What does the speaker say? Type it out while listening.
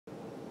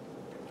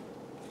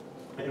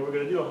And we're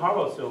going to do a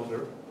hollow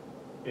cylinder,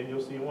 and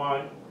you'll see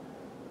why.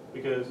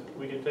 Because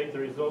we can take the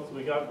results that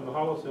we got from the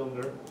hollow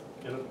cylinder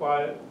and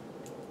apply it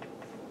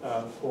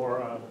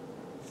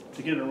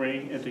to get a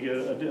ring and to get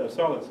a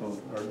solid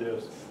cylinder or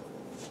disc.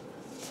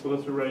 So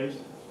let's erase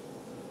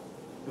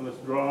and let's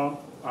draw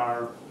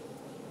our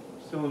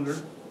cylinder.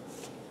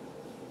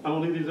 I'm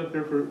going to leave these up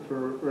there for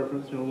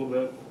reference in a little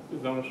bit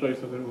because I want to show you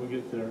something when we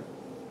get there.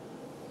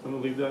 So I'm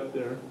going to leave that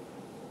there.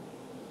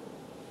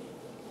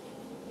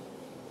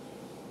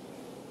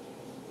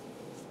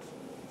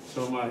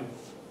 So my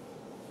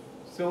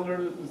cylinder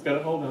has got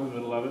a hole down the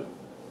middle of it.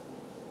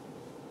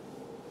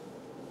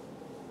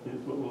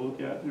 Here's what we'll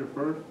look at here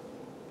first.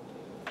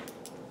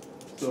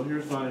 So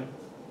here's my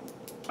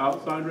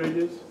outside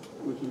radius,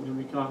 which is going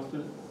to be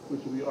constant,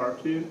 which will be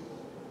R2.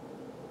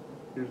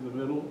 Here's the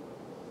middle.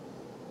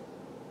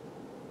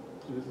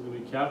 So this is going to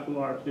be capital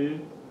R2.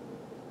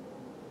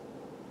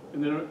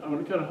 And then I'm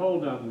going to cut a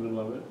hole down the middle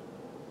of it.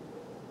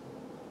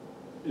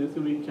 And it's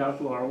going to be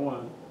capital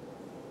R1.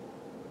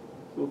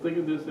 So think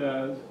of this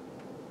as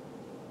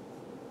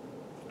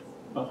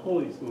a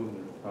holy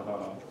cylinder.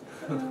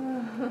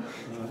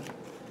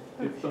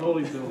 It's the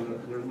holy cylinder.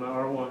 There's my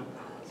R1.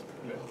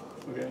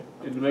 Okay.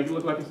 And to make it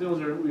look like a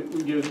cylinder, we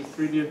give it this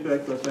 3D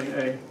effect by saying,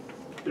 hey,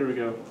 there we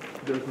go.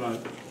 There's my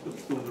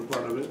cylinder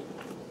part of it.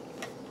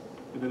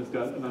 And then it's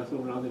got a nice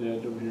little rounded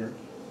edge over here.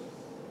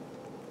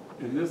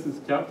 And this is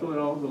capital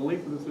L, the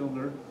length of the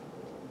cylinder.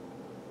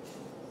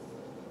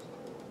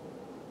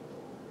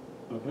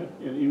 Okay.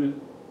 And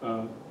even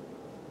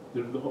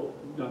there's the hole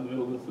down the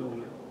middle of the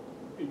cylinder.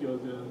 It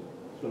goes in,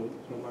 so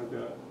like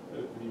that,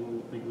 if you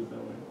want to think of it that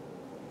way.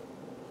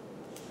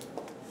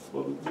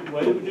 Well, the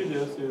way that we do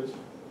this is,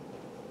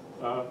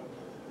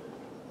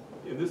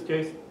 in this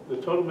case, the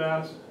total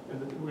mass, and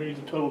we're going to use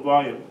the total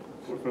volume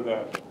for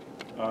that.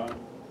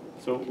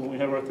 So when we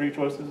have our three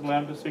choices,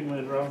 lambda, sigma,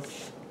 and rho,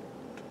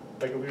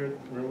 like over here,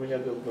 remember we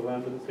had the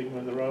lambda, the sigma,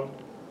 and the rho?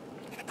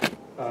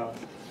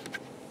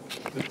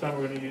 This time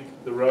we're going to use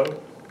the rho.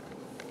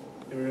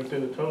 And we're going to say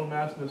the total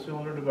mass of the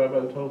cylinder divided by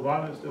the total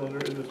volume of the cylinder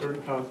is a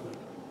certain constant.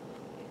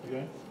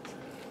 Okay?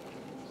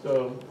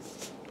 So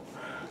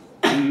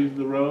we use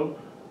the rho,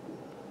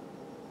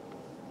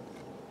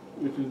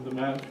 which is the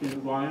mass times the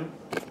volume.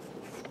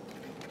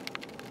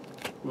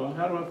 Well,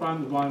 how do I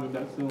find the volume of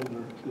that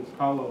cylinder, this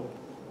hollow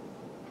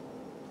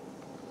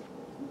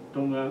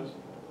total mass?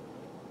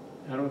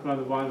 How do I find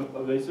the volume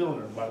of a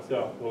cylinder by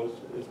itself? Well,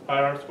 it's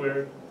pi r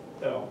squared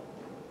L.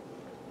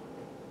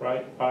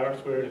 Right? Pi r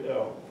squared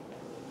L.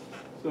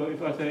 So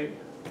if I take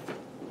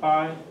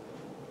pi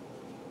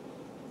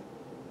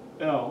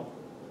L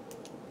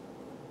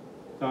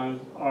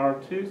times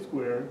R2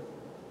 squared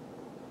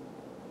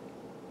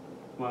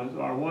minus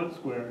R1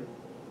 squared,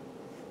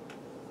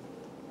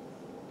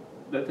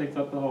 that takes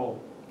up the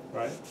whole,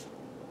 right?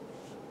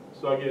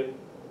 So I get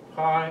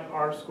pi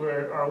R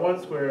squared,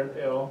 R1 squared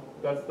L,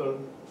 that's the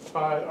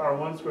pi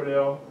R1 squared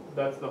L,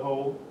 that's the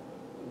whole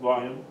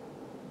volume.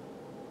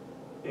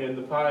 And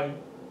the pi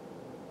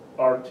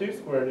R2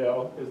 squared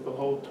L is the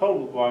whole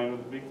total volume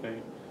of the big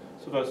thing.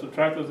 So if I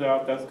subtract those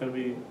out, that's going to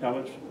be how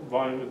much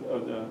volume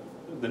of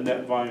the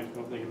net volume, if you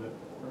don't think of it.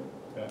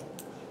 Okay.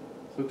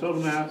 So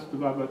total mass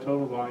divided by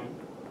total volume.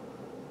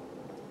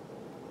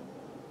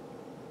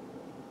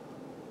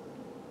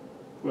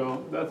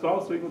 Well, that's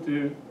also equal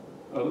to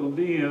a little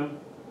dm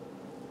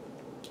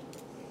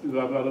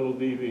divided by a little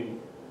dv.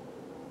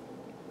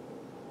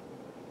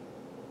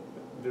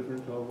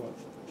 Differential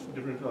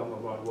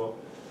of volume. Well,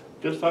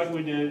 just like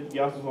we did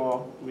Gauss's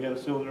law, we had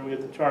a cylinder, we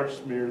had the charge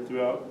smeared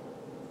throughout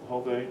the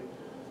whole thing.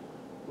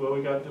 Well,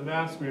 we got the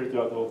mass smeared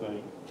throughout the whole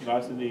thing.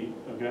 Nice and neat,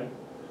 okay?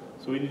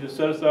 So we need to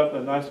set us up a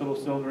nice little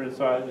cylinder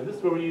inside. And this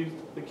is where we use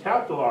the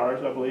capital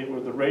R's, I believe, where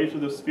the radius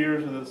of the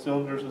spheres and the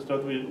cylinders and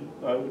stuff we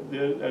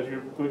did as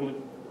you're quickly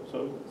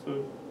so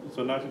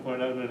nicely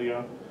pointed out a minute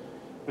ago.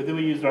 But then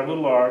we used our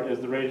little r as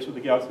the radius of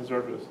the Gaussian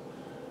surface.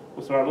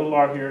 Well, so our little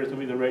r here is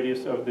going to be the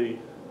radius of the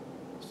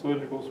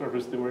cylindrical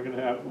surface that we're going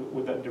to have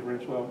with that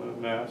differential element of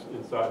mass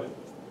inside it.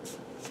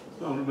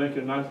 So I'm going to make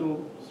a nice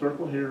little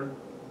circle here.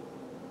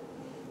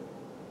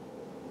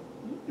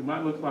 It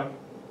might look like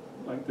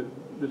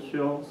the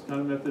shells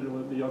kind of method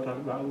that y'all talked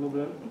about a little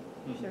bit.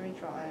 Should we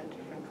draw a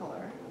different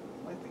color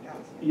like the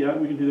Gaussian? Yeah,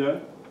 we can do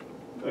that.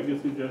 A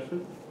good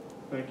suggestion.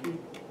 Thank you.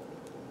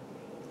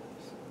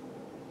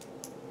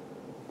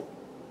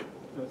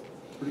 That's a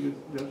pretty good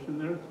suggestion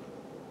there.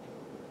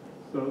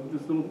 So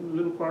this little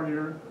middle part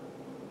here.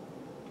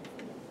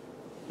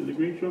 Did the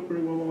green show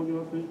pretty well while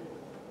ago, I think?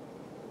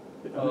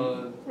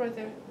 Right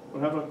there. Or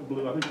how about the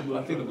blue? I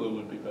think the blue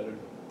would be better.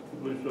 The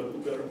blue shows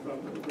better.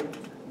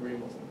 Green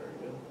wasn't very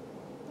good.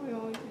 We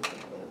always use the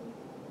blue.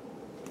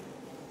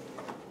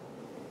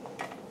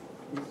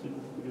 Let's see if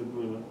this is a good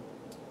blue one.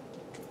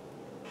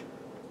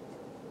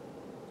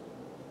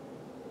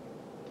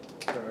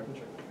 Sorry, I can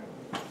check the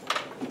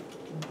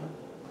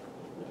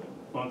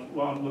camera.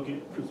 While I'm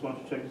looking, just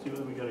want to check and see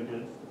whether we got a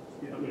good.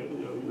 Yeah,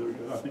 there we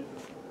go. I think.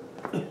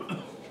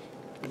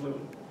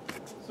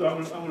 So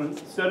I'm going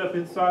to set up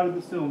inside of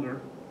the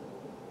cylinder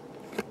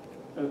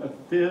a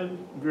thin,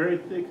 very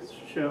thick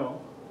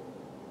shell,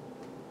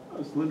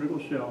 a cylindrical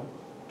shell.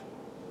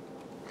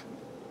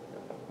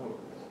 That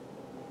works.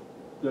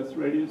 That's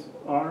radius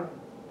R.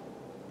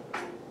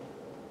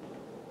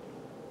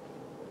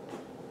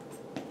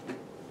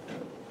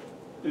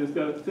 It's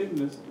got a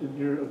thickness in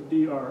here of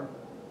dr,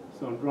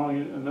 so I'm drawing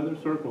another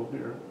circle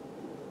here.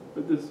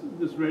 But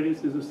this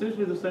radius is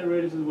essentially the same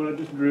radius as what I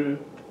just drew,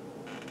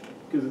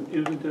 because it's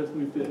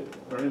infinitesimally thick,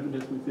 or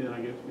infinitesimally thin,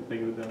 I guess if you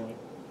think of it that way.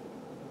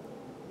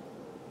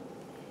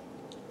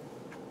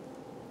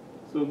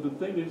 So the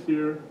thickness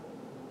here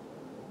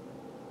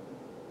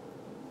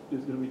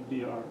is going to be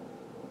dr.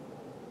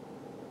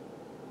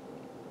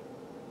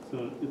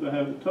 So if I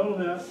have the total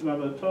mass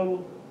divided by the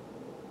total,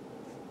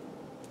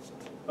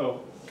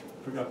 oh,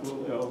 forgot the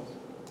little L's.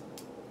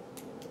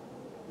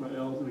 My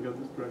L's, and I got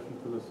this expression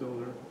for the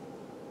cylinder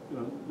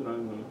that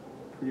I'm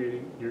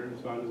creating here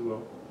inside as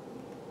well.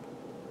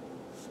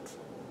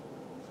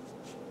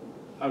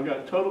 I've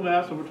got total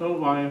mass over total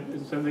volume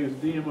is the same thing as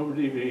dm over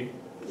dv.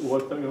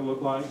 What's that going to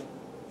look like?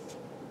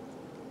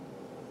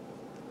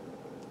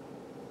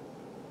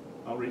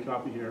 I'll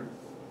recopy here.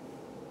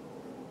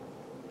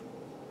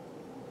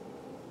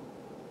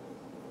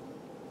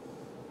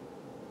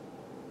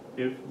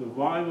 If the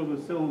volume of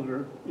a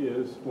cylinder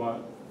is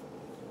what?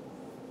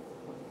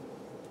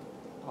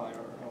 Pi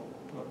r L,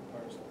 not pi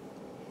r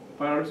squared.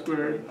 Pi r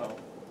squared. L.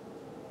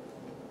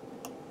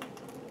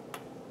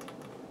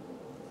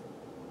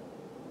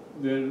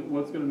 Then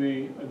what's going to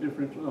be a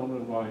differential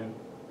element of volume?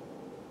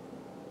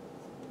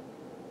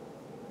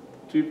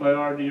 2 pi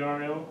r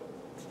drl,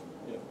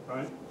 Yeah.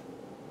 right?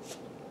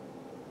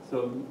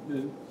 So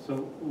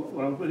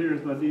what I'm putting here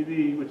is my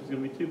dv, which is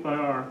going to be 2 pi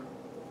r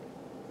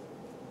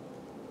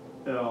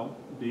L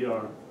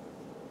dr.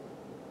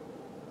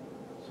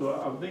 So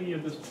I'm thinking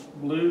of this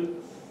blue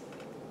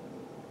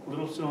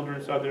little cylinder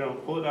inside there. I'm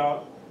going to pull it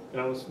out and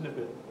I'm going to snip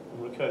it. I'm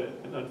going to cut it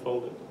and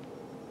unfold it.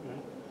 Okay?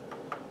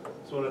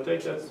 So when I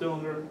take that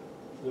cylinder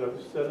that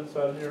I've set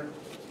inside here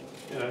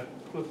and I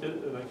flip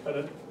it and I cut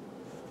it.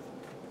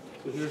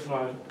 So here's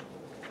my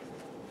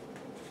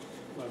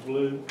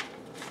blue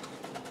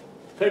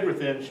paper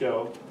thin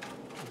shell,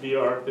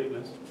 dr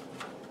thickness.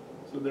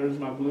 So there's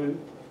my blue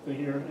thing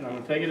here, and I'm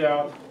going to take it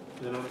out.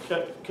 Then I'm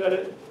going to cut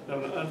it, and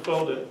I'm going to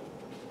unfold it,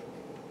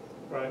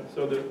 right?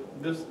 So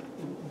this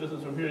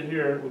distance from here to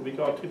here would be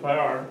called 2 pi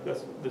r,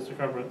 that's the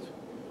circumference.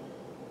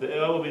 The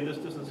L will be this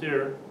distance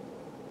here,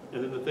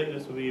 and then the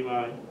thickness will be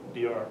my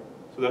dr.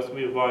 So that's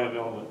going to be a volume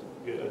element,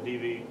 a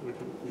dv, which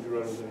we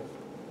wrote over there.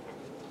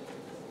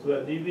 So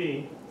that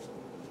dv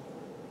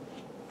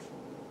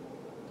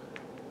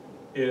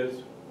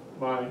is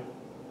my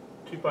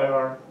 2 pi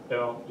r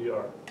L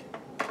dr.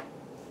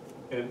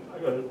 And I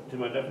go to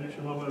my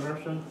definition of moment of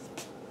inertia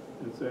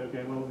and say,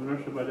 okay, moment of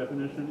inertia by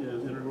definition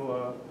is integral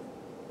of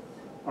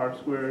r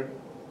squared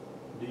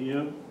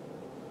dm.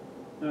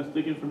 And I'm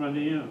sticking for my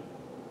dm.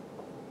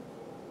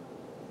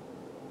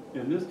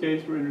 In this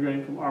case, we're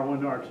integrating from R1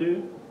 to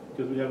R2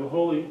 because we have a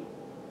Holy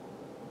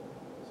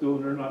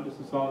cylinder, not just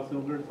a solid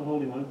cylinder, it's a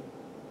Holy one.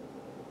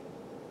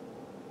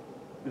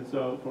 And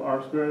so for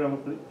r squared,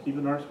 I'm going to keep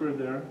an r squared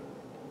there.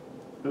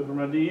 But for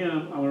my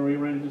dm, I'm going to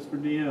rearrange this for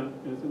dm.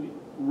 And it's going to be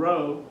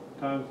rho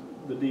times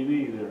the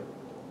dv there.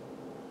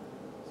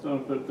 So I'm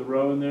going to put the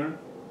rho in there.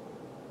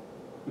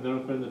 And then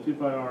I'm going to put in the 2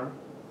 pi r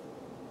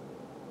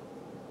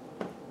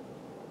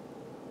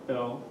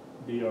L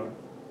dr.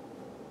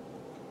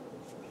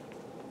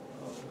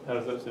 How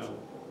does that sound?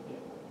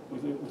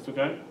 Yeah. It's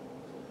okay?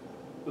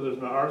 So there's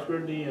my r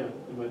squared dm.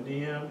 And my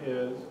dm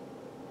is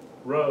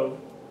rho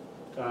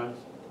times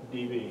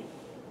dv.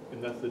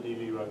 And that's the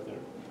dv right there.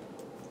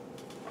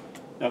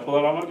 Now pull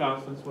out all my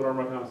constants. What are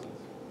my constants?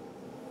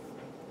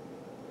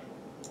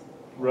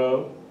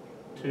 Rho,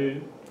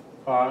 2,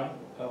 pi,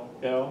 L.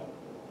 L.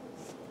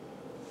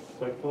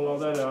 So I pull all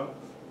that out.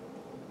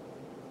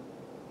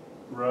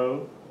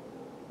 Rho,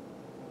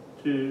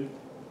 2,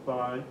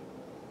 pi,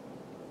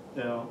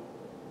 L.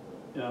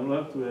 And I'm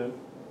left with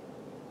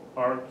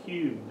r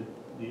cubed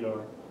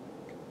dr.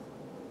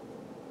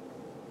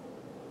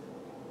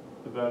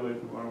 Evaluate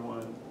from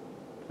R1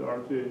 to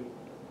R2.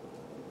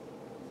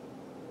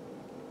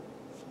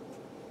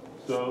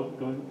 So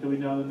going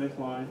down the next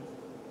line,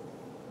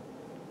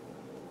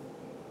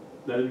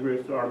 that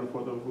integrates to r to the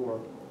 4th over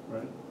 4,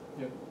 right?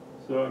 Yep.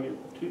 So I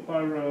get 2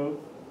 pi rho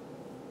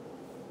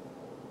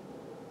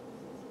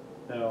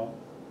L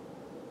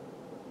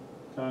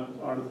times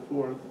r to the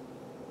 4th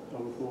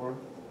over 4,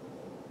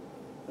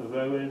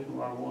 evaluated from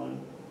R1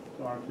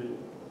 to R2.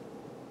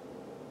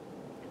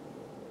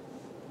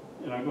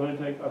 And I go ahead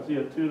and take, I see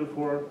a 2 to the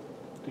 4th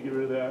to get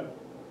rid of that.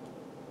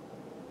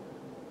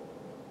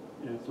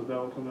 And so that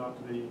will come out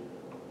to be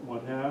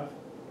 1/2.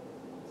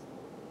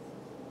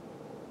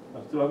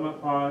 I still have my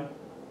pi.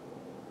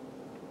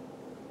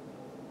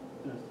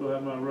 And I still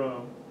have my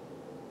rho.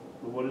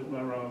 But what is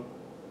my rho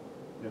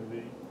going to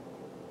be?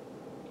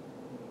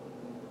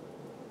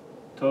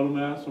 Total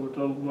mass over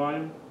total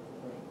volume,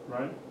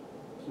 right?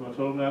 So my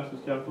total mass is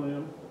capital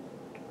M.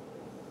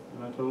 And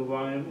my total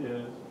volume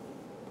is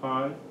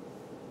pi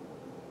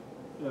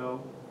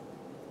L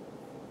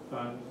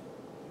times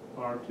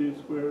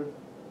R2 squared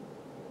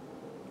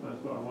minus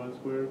R1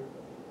 squared.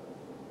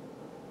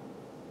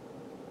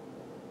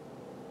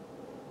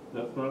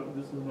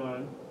 This is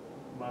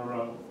my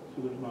row.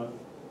 So there's my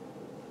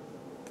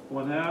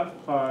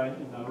 1/2 pi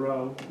in the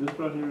row. This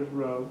right here is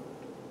row.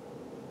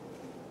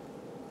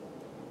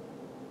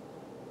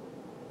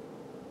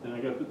 And I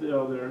got to put the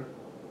L there.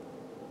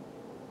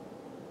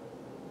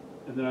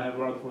 And then I have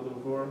R to the fourth over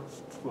 4.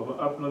 Well,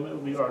 my upper limit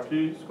will be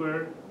R2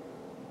 squared.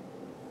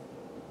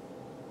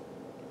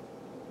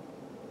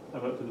 How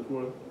about to the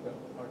fourth? Yeah,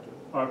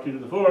 R2 to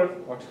the fourth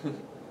R2.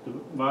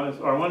 minus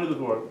R1 to the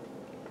fourth.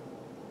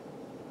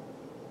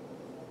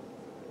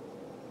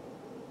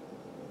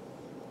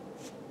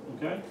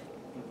 Okay?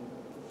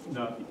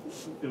 No,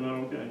 am I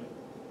okay?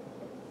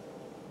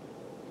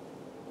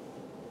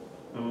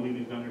 I'm gonna leave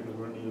these down here because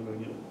we're gonna need them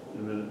again in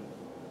a minute.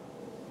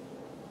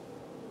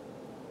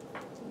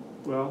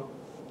 Well,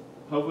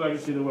 hopefully I can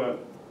see the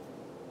what?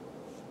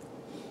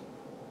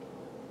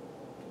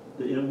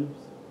 The M's,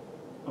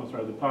 I'm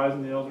sorry, the pi's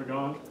and the L's are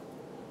gone.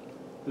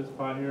 This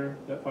pi here,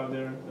 that pi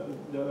there,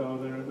 that L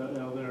there, that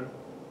L there.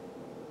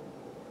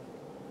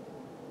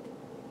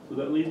 So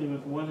that leaves me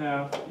with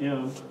 1/2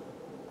 M.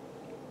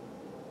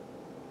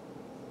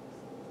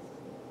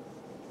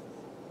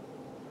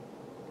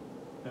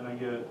 And I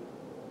get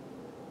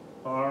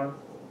R2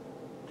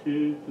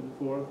 to the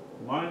fourth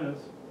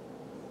minus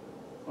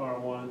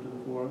R1 to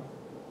the fourth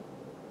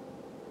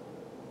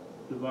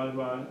divided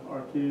by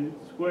R2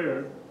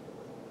 squared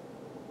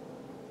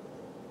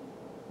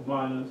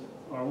minus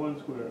R1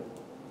 squared.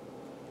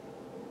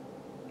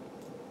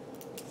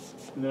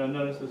 And then I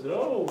notice I said,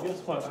 oh, guess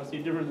what? I see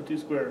a difference in two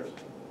squares.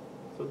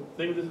 So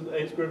think this is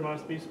A squared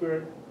minus B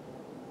squared,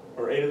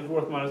 or A to the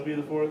fourth minus B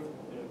to the fourth.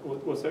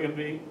 What's that going to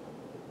be?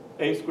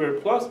 A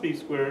squared plus B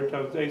squared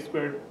times A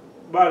squared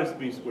minus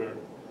B squared.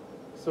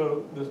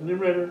 So this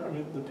numerator, I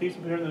mean the piece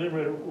up here in the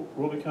numerator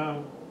will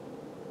become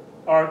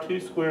R2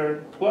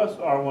 squared plus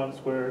R1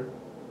 squared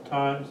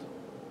times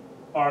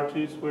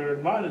R2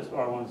 squared minus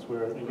R1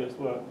 squared. And guess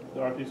what?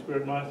 The R2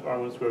 squared minus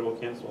R1 squared will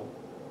cancel.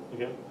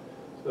 Okay?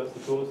 So that's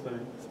the coolest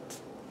thing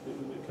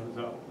that comes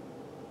out.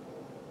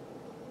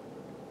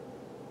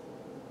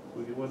 So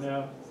we get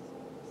 1/2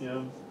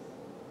 M.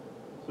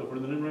 So for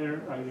the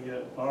numerator, I'm going to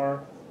get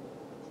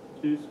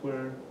R2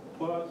 squared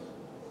plus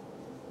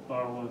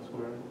R1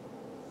 squared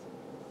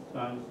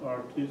times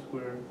R2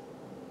 squared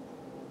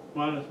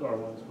minus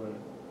R1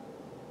 squared,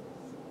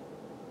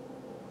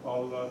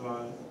 all divided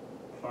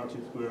by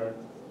R2 squared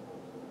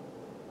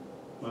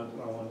minus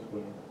R1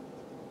 squared.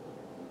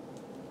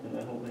 And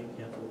that whole thing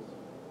cancels.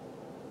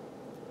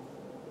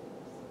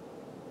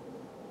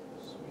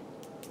 Sweet.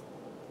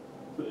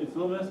 So it's a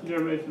little messy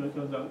derivation that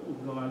comes out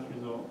with the last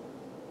result.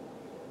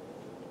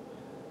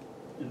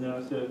 And then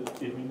I said,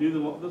 if you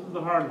do this is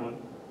the hard one.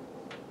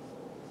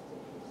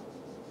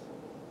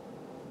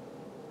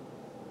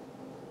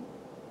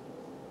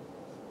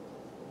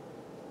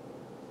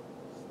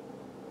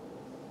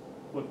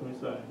 What can we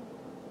say?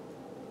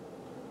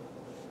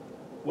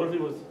 What if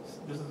it was,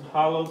 this is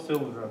hollow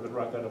cylinder, I could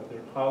write that up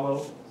there,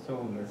 hollow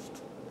cylinder.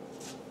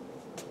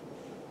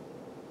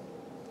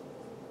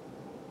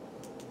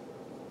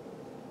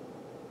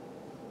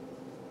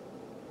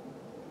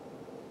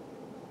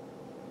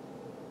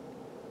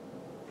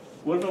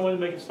 What if I wanted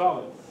to make it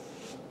solid?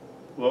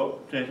 Well,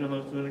 change the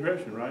limits of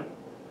integration, right?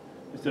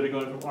 Instead of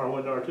going from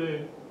R1 to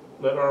R2,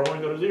 let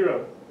R1 go to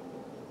 0.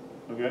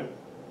 Okay?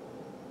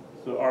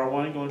 So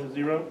R1 going to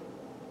 0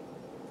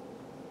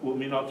 will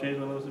mean I'll change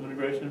the limits of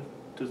integration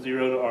to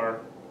 0 to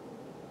R.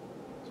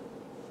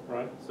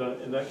 Right? So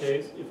in that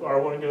case, if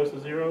R1 goes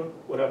to 0,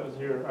 what happens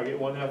here? I get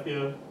 1/2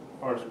 M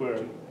R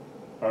squared.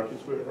 R2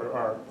 squared, or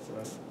R,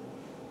 right?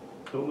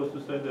 So let's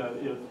just say that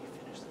if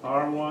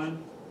R1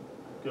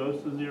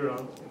 goes to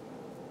 0,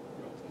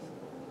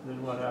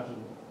 then what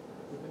happens?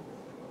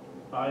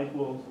 I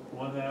equals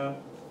 1/2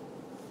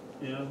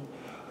 M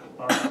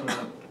R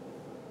squared.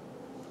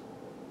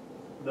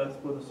 That's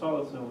for the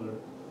solid cylinder.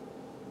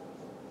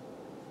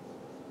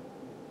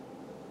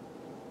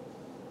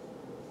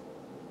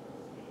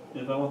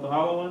 If I want the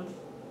hollow one,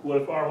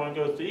 what if R1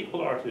 goes to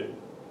equal to R2?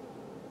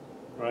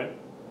 Right?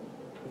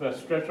 If I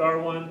stretch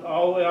R1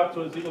 all the way out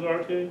to it's equal to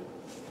R2,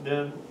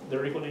 then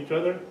they're equal to each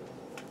other.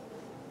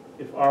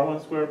 If R1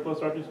 squared plus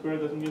R2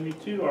 squared, that's going to give me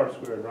 2R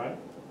squared, right?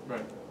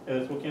 Right.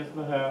 And this will cancel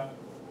the half.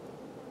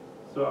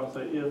 So I'll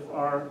say if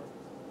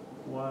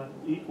R1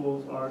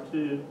 equals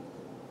R2,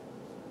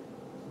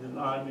 then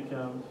I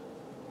becomes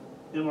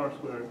MR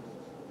squared.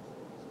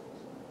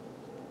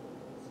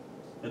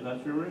 And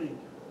that's your ring.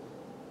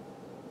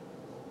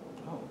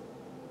 Oh,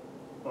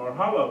 Or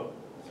hollow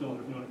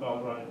cylinder, if you want to call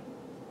it right.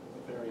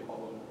 very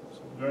hollow.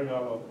 Very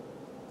hollow.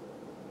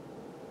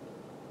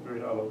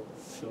 Very hollow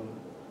cylinder.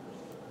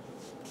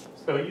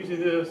 So using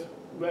this,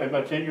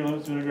 by changing your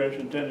limits of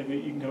integration,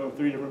 technically you can come up with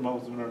 3 different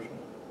models of inertia,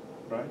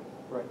 right?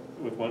 Right.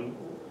 With one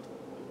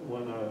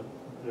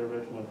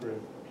derivation, one proof.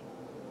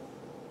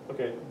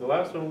 Okay, the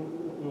last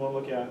one we want to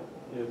look at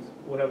is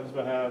what happens if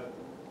I have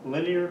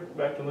linear,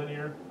 back to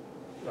linear,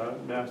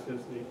 mass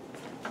density.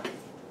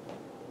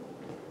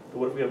 But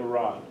what if we have a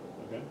rod,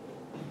 okay?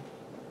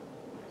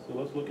 So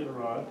let's look at a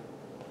rod.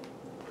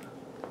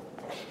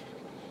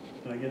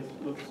 And I guess,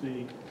 let's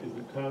see, is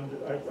it time to,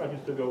 I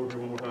can still go over here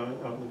one more time.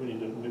 I don't think we need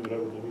to move it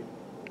over, do we?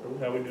 Or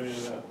how are we doing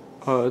that?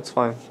 Oh, it's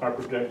fine. Our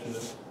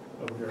projectionist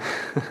over here,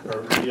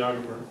 our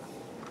videographer.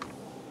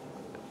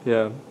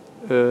 Yeah.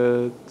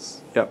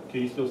 It's yeah.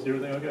 Can you still see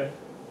everything okay?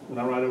 When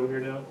I ride over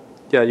here now?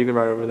 Yeah, you can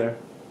ride over there.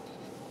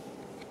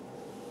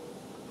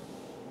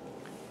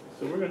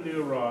 So we're going to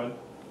do a rod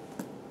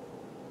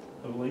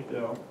of length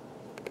L.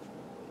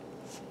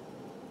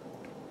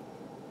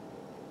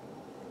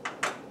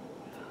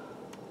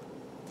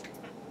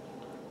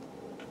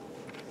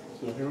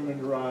 So here we're going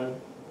to derive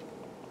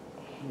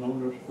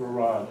numbers for a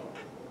rod.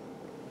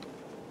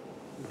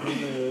 The thing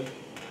is,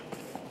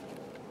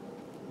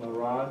 my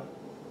rod,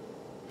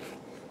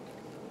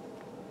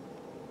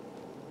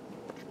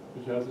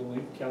 which has a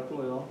length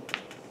capital L,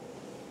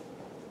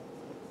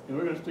 and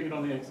we're going to stick it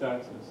on the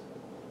x-axis.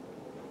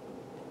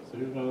 So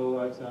here's my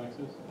little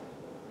x-axis.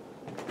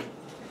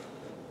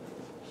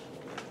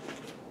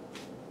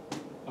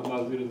 I'm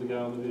not as good as the guy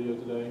on the video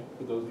today,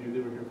 for those of you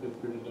that were here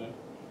fifth grade today.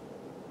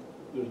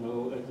 There's my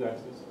little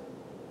x-axis.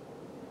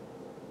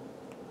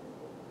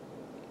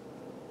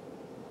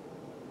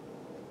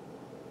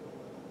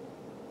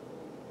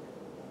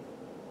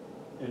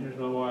 And here's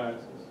my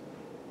y-axis.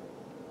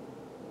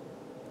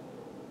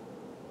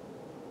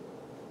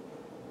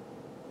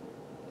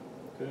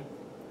 Okay?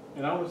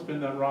 And I want to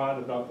spin that rod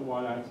about the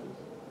y-axis.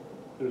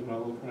 There's my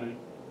little crank.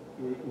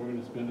 We're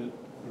going to spin it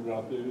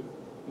about the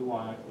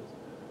y-axis.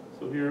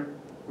 So here,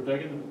 we're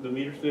taking the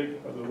meter stick,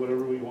 or the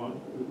whatever we want,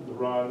 the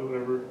rod,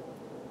 whatever,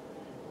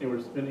 and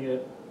we're spinning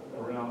it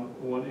around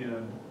one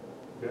end,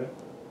 okay?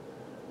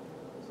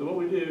 So what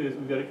we do is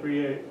we've got to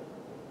create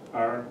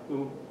our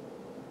little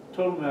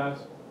total mass,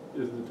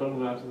 is the total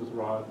mass of this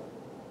rod,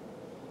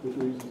 which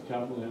we use as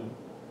capital M.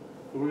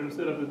 But we're going to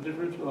set up a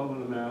differential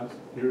element of mass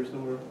here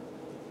somewhere.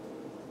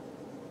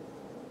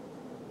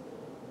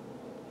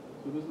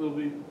 So this little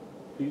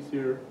piece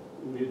here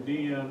will be a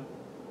dm,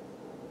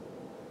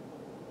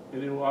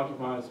 and it will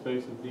occupy a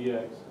space of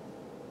dx.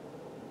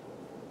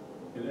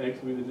 And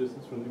x will be the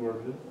distance from the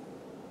origin.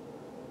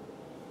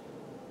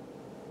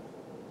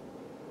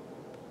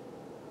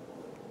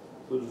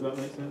 So does that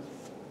make sense?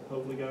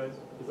 Hopefully, guys,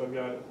 if I've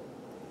got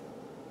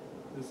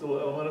this little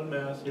element of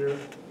mass here,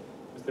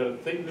 it's got a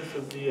thickness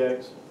of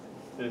dx,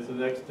 and it's the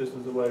next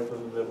distance away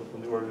from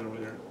the origin over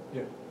there.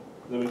 Yeah.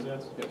 Does that make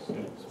sense? Yes.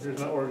 Okay. So here's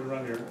my origin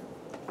right here.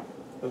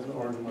 That's my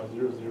origin, my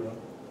 0, 0.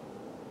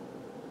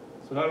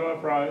 So how do I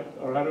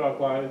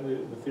apply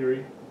the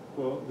theory?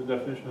 Well, the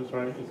definition is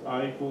right. It's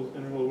I equals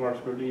integral of r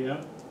squared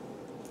dm.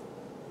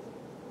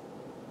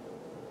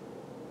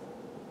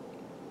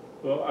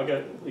 Well,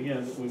 again,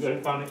 we've got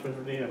to find an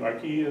expression for dm. Our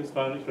key is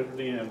find an expression for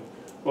dm.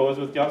 Well, as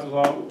with Gauss's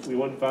law, we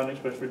want to find an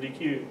expression for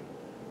dq.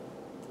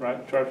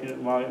 Right? Charge unit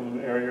volume,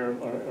 area,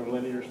 or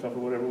linear stuff, or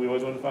whatever. We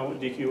always want to find what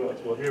dq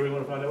is. Well, here we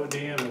want to find out what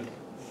dm is.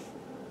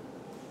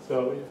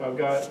 So if I've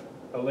got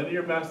a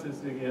linear mass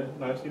density again,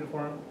 nice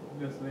uniform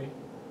density,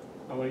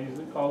 I'm going to use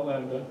it called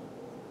lambda.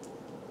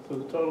 So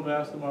the total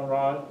mass of my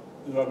rod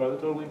divided by the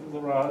total length of the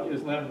rod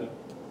is lambda.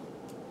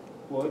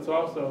 Well, it's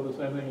also the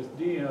same thing as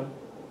dm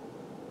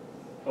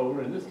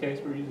over, in this case,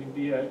 we're using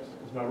dx,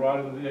 because my rod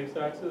is on the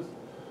x-axis.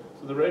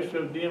 So the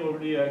ratio of dm over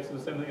dx is the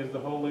same thing as the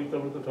whole length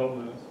over the total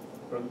mass,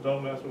 or the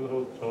total mass over the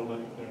whole total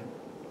length there.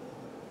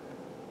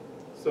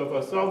 So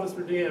if I solve this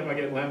for dm, I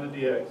get lambda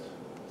dx.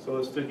 So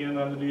let's stick in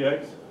lambda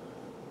dx.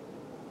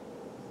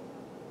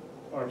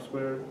 R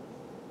squared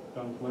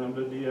times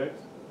lambda dx.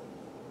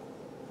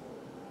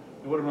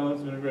 And what are my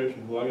limits of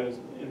integration? Well, I got to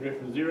integrate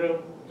from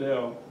 0 to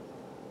L.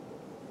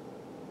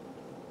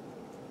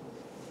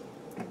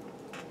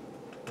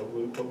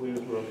 Hopefully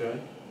this we're okay.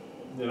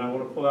 Then I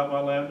want to pull out my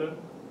lambda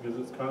because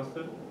it's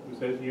constant. We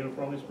say it's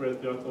uniformly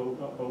spread throughout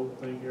the whole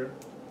thing here.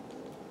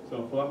 So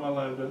I'll pull out my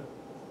lambda,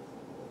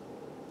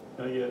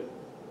 and I get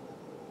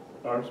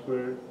r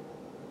squared,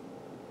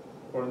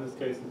 or in this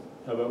case,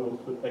 how about we'll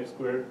put x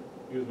squared,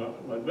 because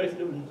my basic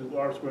difference is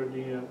r squared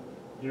dm.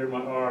 Here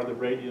my r, the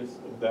radius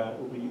of that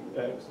will be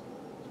x.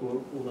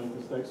 So we'll make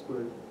this x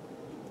squared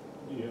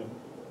dm.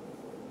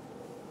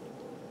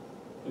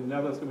 And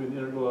now that's going to be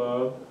the integral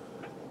of,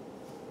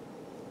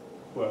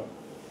 what?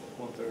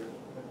 1/3.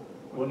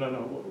 Well, no.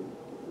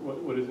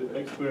 What is it?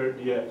 X squared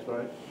dx,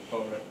 right?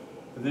 Oh, right.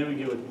 And then we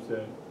get what you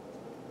said.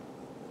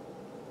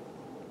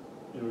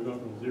 And we're going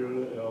from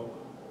 0 to L.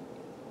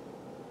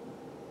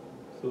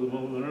 So the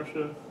moment of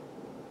inertia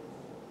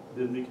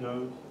then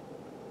becomes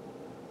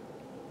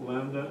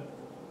lambda,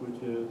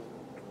 which is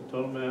the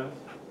total mass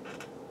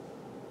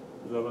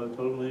divided by the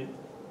total length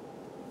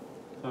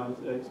times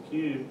x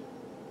cubed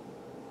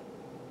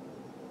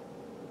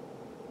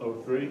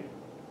over 3. Yep.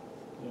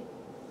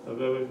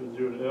 Evaluate from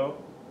 0 to L.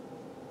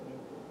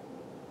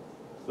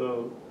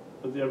 So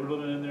put the upper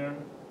limit in there.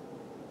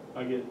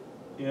 I get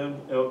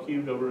m L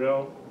cubed over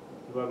L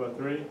divided by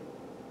 3.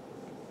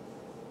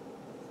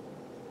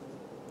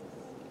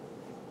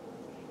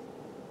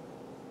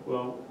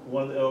 Well,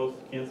 one of the L's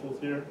cancels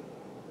here.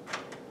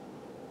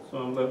 So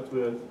I'm left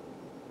with,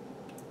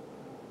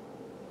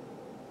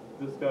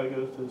 this guy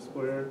goes to the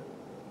squared,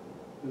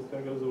 this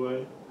guy goes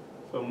away,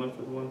 so I'm left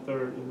with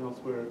 1/3 in L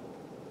squared.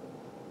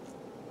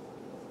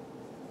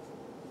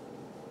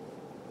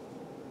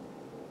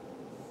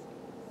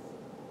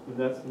 And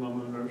that's the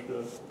moment of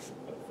inertia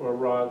for a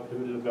rod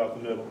pivoted about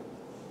the middle.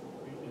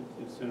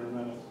 It's center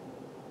mass.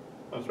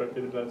 I'm sorry,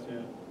 pivoted about the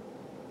end.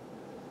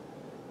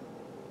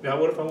 Now,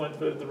 what if I want to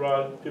put the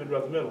rod pivoted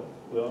about the middle?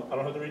 Well, I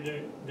don't have to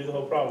do the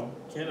whole problem.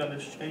 Can't I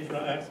just change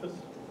my axis?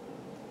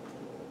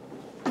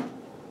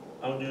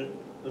 I'll do it,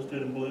 let's do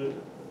it in blue.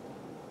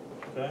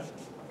 Okay?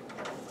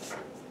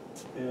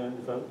 And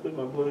if I put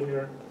my blue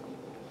here,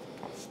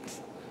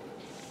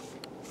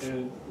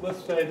 and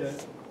let's say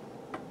that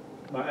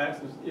my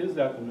axis is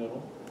at the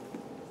middle.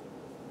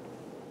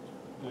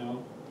 Now,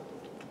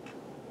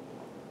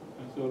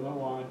 I still know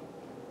Y.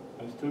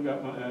 I still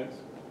got my X.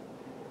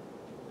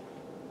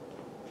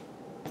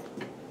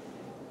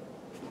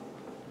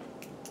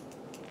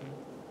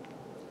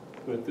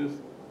 But this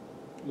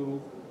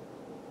little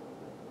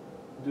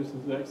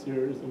distance X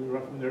here is going to be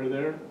right from there to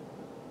there.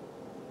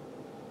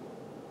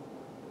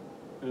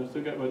 And I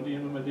still got my dm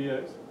and my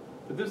dx.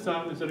 But this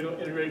time, instead of going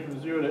integrating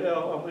from 0 to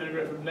L, I'm going to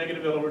integrate from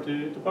negative L over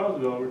 2 to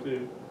positive L over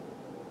 2.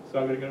 So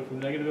I'm going to go from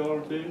negative L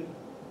over 2 to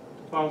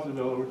positive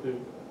L over 2.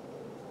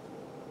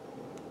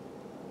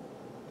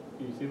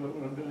 Do you see what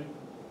I'm doing?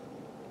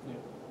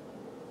 Yeah.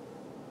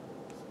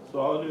 So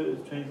all I do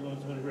is change the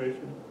limits of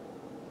integration.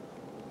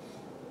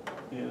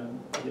 And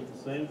I get the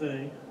same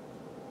thing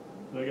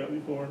that I got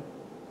before.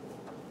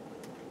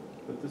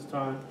 But this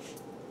time,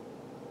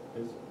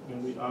 it's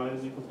going to be I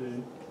is equal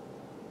to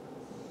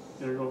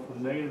integral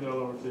from negative L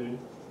over 2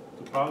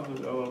 to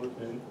positive L over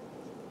 2.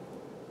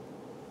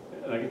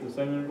 And I get the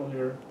same integral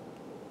here,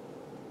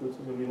 which is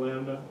going to be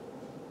lambda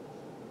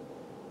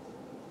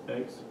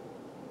x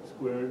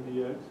squared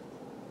dx.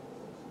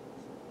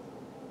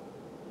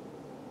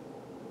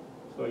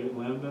 So I get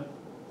lambda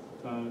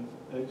times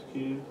x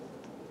cubed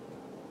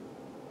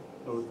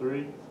over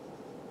 3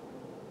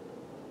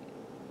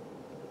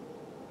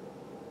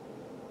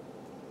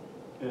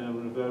 and I'm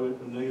going to evaluate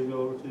from negative L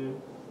over 2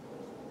 to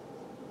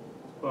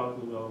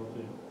positive L over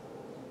 2.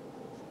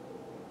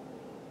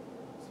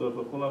 So if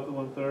I pull out the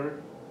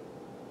 1/3,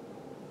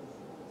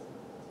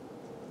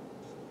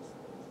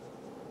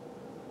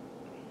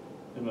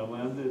 and my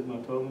lambda is my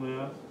total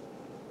mass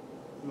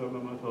divided by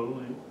my total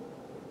length.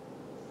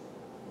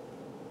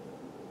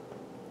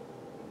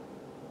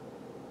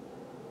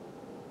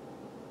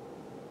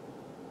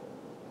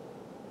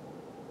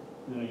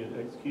 Then I get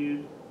x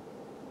cubed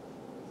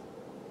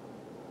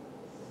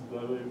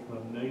evaluated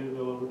from negative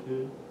L over 2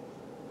 to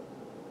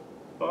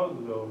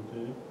positive L over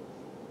 2.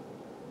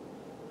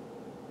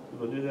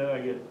 If I do that, I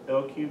get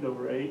L cubed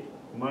over 8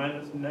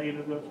 minus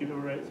negative L cubed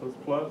over 8, so it's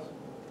plus.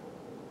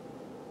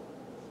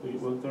 So I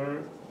get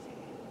 1/3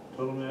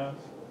 total mass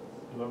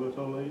divided by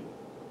total 8.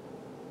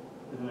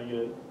 And then I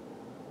get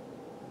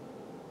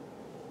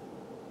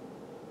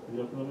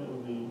the upper limit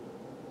would be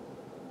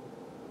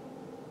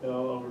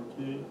L over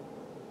 2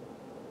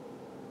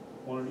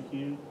 quantity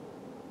cubed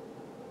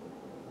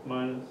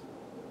minus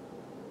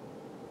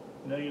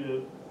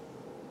negative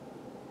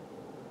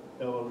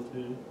L over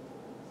 2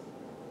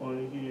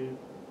 quantity cubed.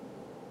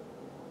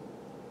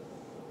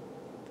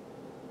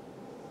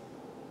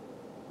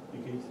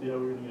 You can see how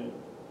we're going to get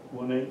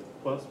 1/8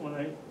 plus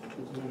 1/8,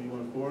 which is going to be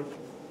 1/4.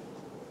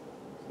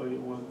 So I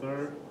get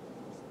 1/3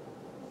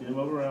 m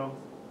over L.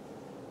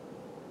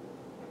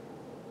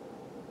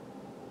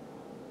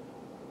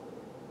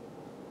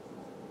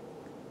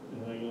 And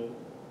then I get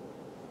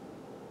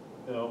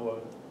L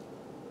what?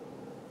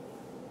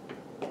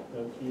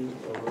 L cubed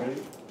over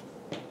 8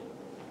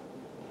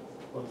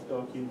 plus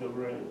L cubed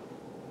over 8.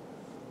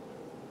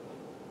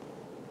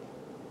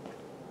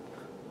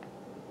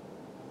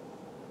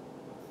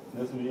 And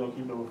that's going to be L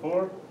cubed over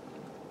 4,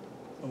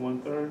 so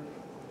 1/3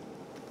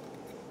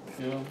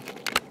 m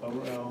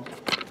over L,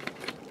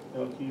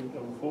 L cubed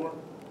over 4.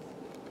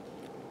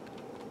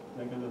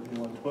 That goes up to be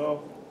 1/12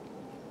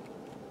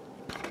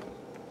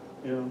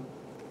 m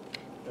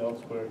L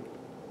squared.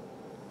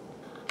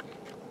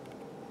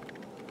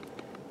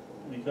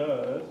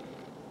 Because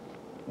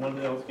one of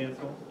the L's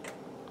cancels.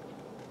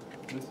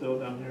 This L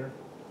down here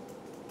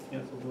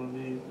cancels one of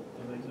these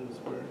and makes it a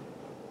square.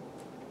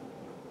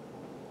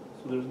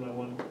 So there's my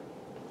 1.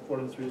 4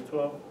 times 3 is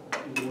 12.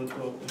 Equal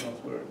 1/12 and L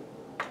squared.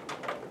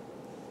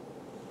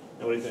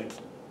 Now what do you think?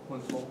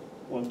 1/12.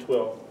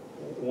 1/12.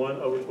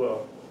 1 over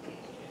 12.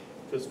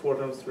 Because 4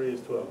 times 3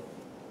 is 12.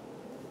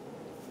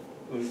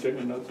 Let me check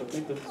my notes. I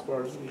think that's as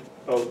far as we.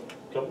 Oh,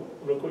 couple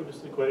real quick,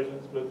 just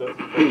equations, but that's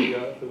what we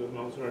got for the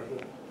moment of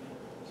inertia.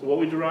 So what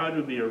we derived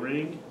would be a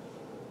ring.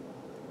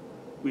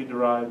 We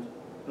derived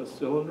a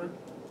cylinder,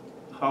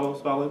 hollow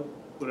solid,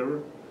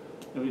 whatever,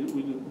 and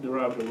we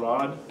derived a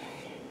rod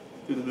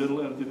through the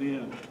middle and through the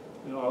end.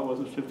 You know, all it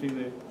was shifting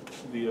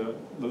the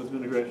limits of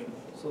integration.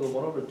 So the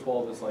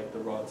 1/12 is like the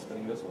rod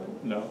spinning this way?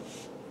 No.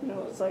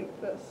 No, it's like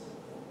this.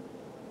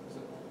 Is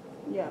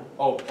it? Yeah,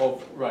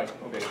 Oh, right,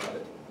 okay, got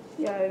it.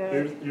 yeah, I know.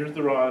 Here's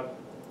the rod,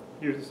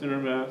 here's the center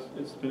of mass,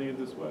 it's spinning it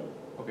this way,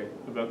 Okay,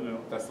 about the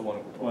middle, that's the one.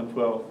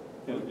 1/12.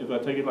 And if I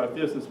take it like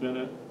this and spin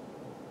it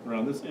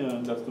around this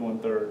end, that's the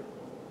 1/3.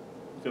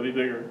 It's gonna be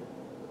bigger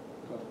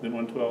than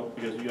 1/12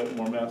 because you got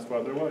more mass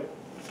farther away.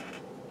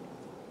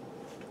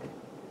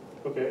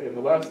 Okay, and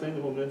the last thing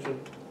that we'll mention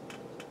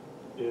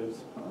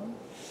is,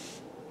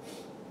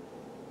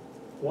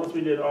 once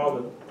we did all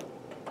the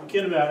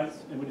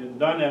kinematics and we did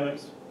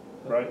dynamics,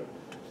 right?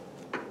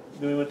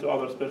 Then we went to all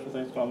those special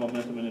things called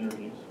momentum and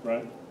energies,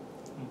 right?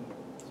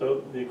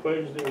 So the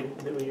equations that we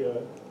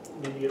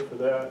need to get for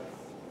that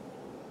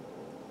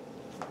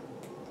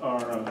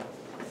are,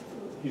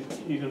 he's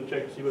gonna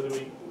check to see whether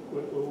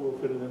we'll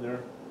fit it in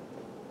there.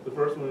 The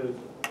first one is,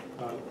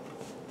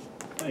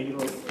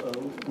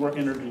 work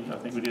energy. I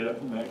think we did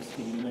that next.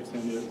 The next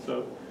thing we did.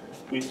 So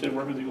we said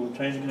work is equal to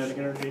change in kinetic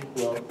energy.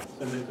 Well,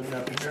 same thing's gonna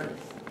happen here.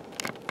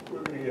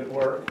 We're gonna get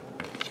work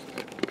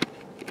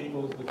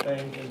equals the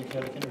change in the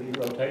kinetic energy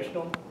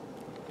rotational.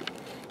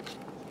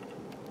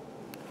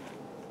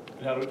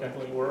 And how do we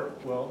calculate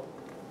work? Well,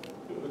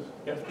 it was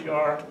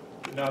FDR,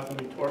 now it's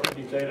gonna be torque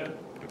d theta,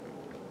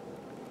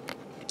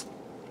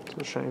 It's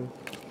a shame.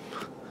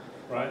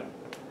 right?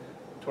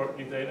 Torque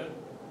d theta.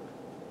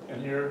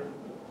 And here,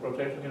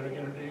 rotational kinetic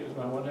energy is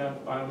my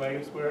 1/2 I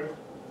omega squared.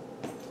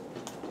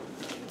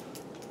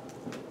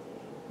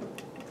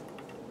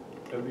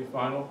 That would be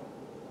final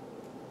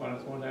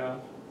minus 1/2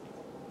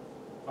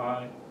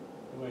 I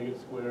omega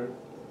squared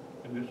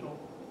initial.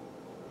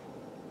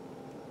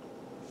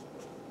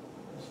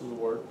 This is the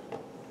work.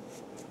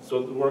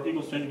 So the work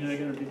equals change in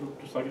kinetic energy,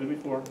 just like it did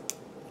before.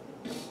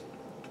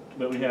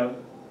 But we have,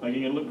 like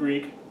you can look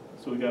Greek,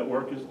 so we got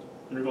work is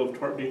integral of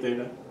torque d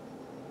theta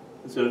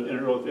instead of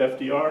integral of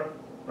FDR,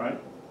 right?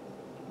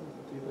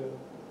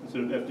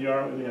 Instead of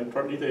FDR, we have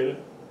torque d theta.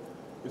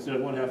 Instead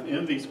of 1/2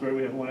 mv squared,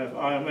 we have 1/2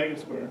 I omega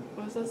squared.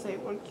 What does that say?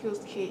 Work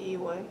equals KE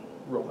what?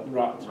 Rod.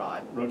 Rot,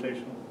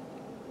 rotational.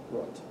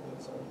 Rod,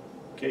 sorry.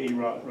 KE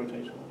rot,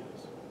 rotational,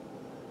 yes.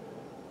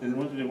 And then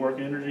once we did work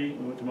energy,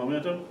 we went to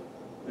momentum.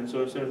 And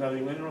so instead of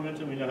having linear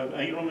momentum, we now have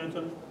angular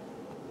momentum.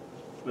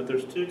 But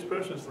there's two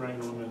expressions for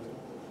angular momentum.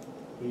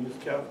 We use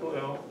capital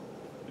L,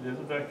 it is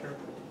a vector.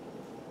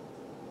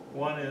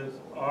 One is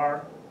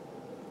R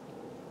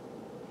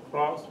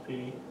cross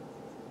P,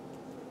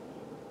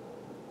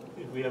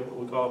 if we have what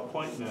we call a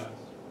point mass,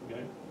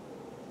 okay?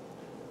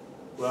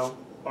 Well,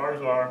 R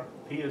is R,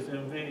 P is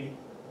mv,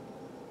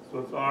 so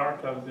it's R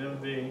times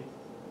mv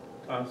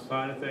times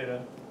sine of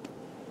theta.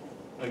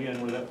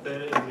 Again, where that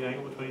theta is the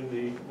angle between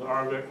the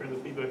R vector and the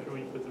P vector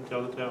when you put them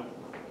tail to tail.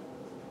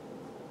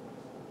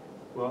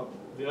 Well,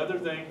 the other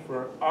thing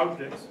for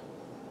objects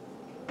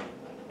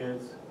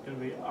is going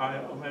to be I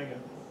omega.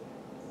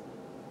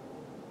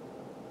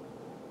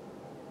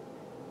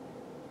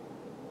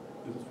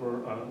 This is for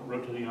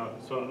rotating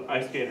objects. So an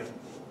ice skater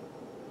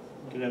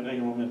can have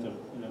angular momentum.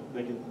 You know,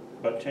 they can,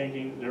 by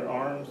changing their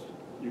arms,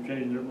 you're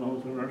changing their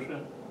moments of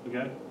inertia,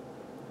 okay?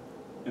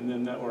 And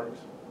then that works.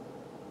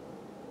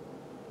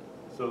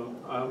 So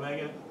I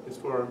omega is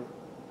for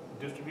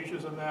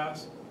distributions of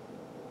mass,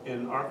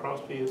 and R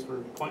cross P is for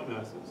point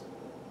masses.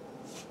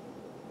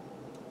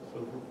 So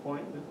for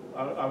point,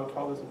 I would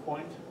call this a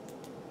point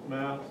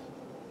mass.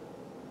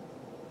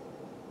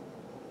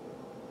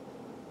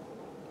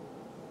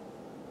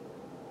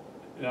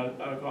 And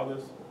I would call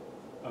this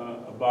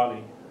a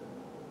body,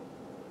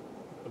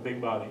 a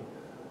big body.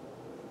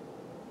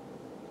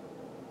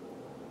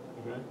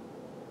 Okay?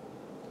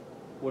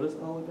 What is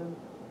L again?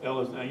 L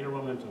is angular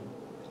momentum.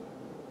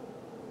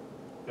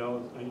 L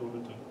is angular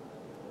momentum.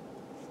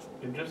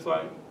 And just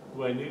like the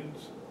way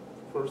Newton's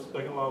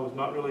second law was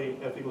not really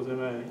F equals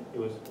ma, it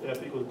was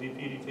F equals dp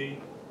dt.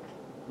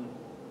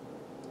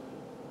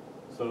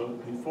 So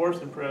the force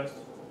impressed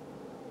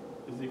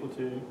is equal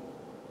to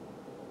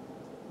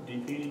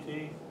dp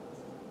dt.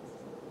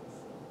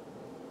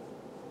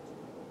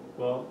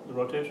 Well, the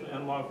rotational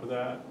analog for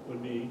that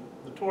would be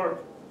the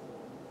torque,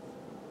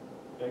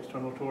 the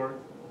external torque,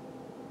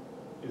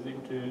 is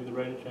equal to the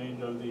rate of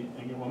change of the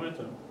angular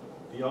momentum,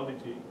 the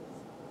LDT.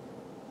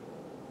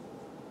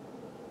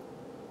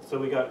 So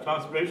we got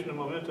conservation of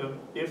momentum.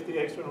 If the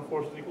external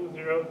force is equal to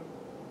 0,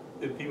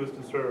 then P was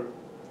conserved.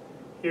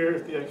 Here,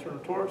 if the external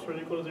torques are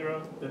equal to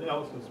 0, then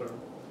L is conserved.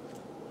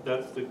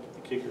 That's the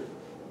kicker,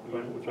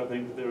 right? Which I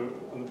think that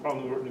on the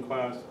problem we worked in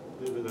class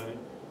the other day,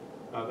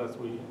 that's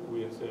what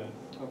we had said.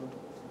 Okay.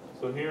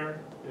 So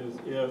here is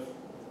if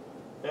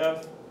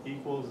F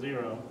equals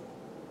 0,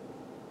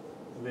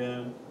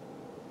 then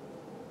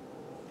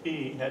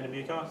P had to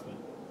be a constant.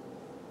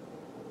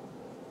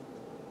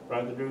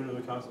 Right, the derivative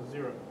of a constant is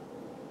 0.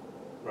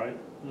 Right?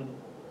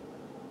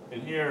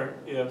 And here,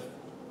 if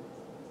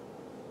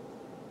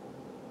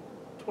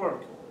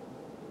torque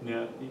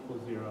net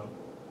equals 0,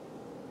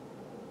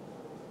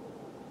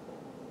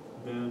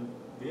 then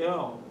the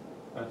L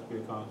has to be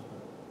a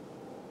constant.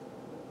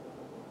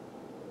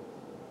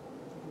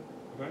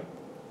 Okay?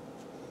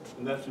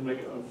 And that should make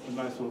it a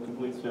nice little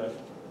complete set.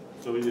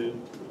 So we did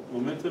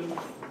momentum,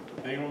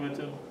 angular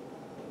momentum,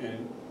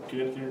 and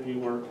kinetic energy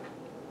work.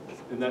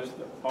 And that's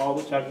all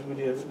the chapters we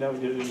did, now we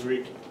did it in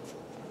Greek.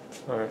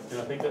 Alright, And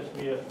I think that should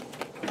be it.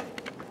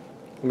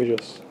 let me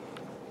just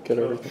get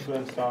So, everything. go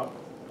ahead and stop.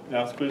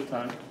 Now it's quiz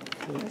time,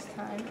 This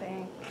time,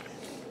 thanks.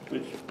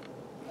 which,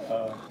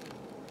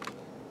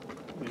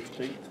 we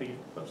take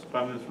about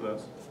 5 minutes for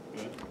this.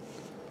 Okay.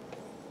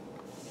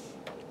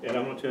 And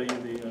I'm gonna tell you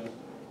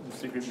the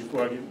secret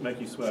before I make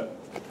you sweat,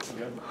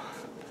 okay?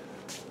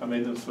 I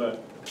made them sweat.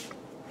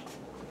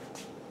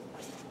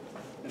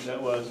 And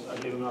that was, I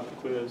gave them out the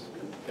quiz,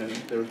 and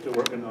they were still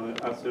working on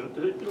it. I said,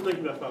 it'll take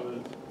you about 5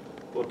 minutes.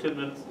 Well, 10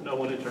 minutes, no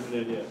one had turned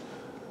it in yet.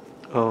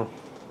 Oh,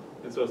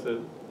 And so I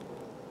said,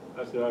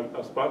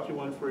 I'll spot you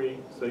one free,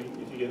 so if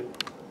you get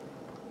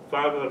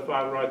 5 out of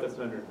 5 right, that's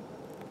 100.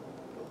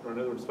 Or in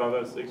other words, 5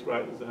 out of 6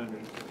 right is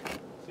 100.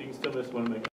 So you can still miss one and make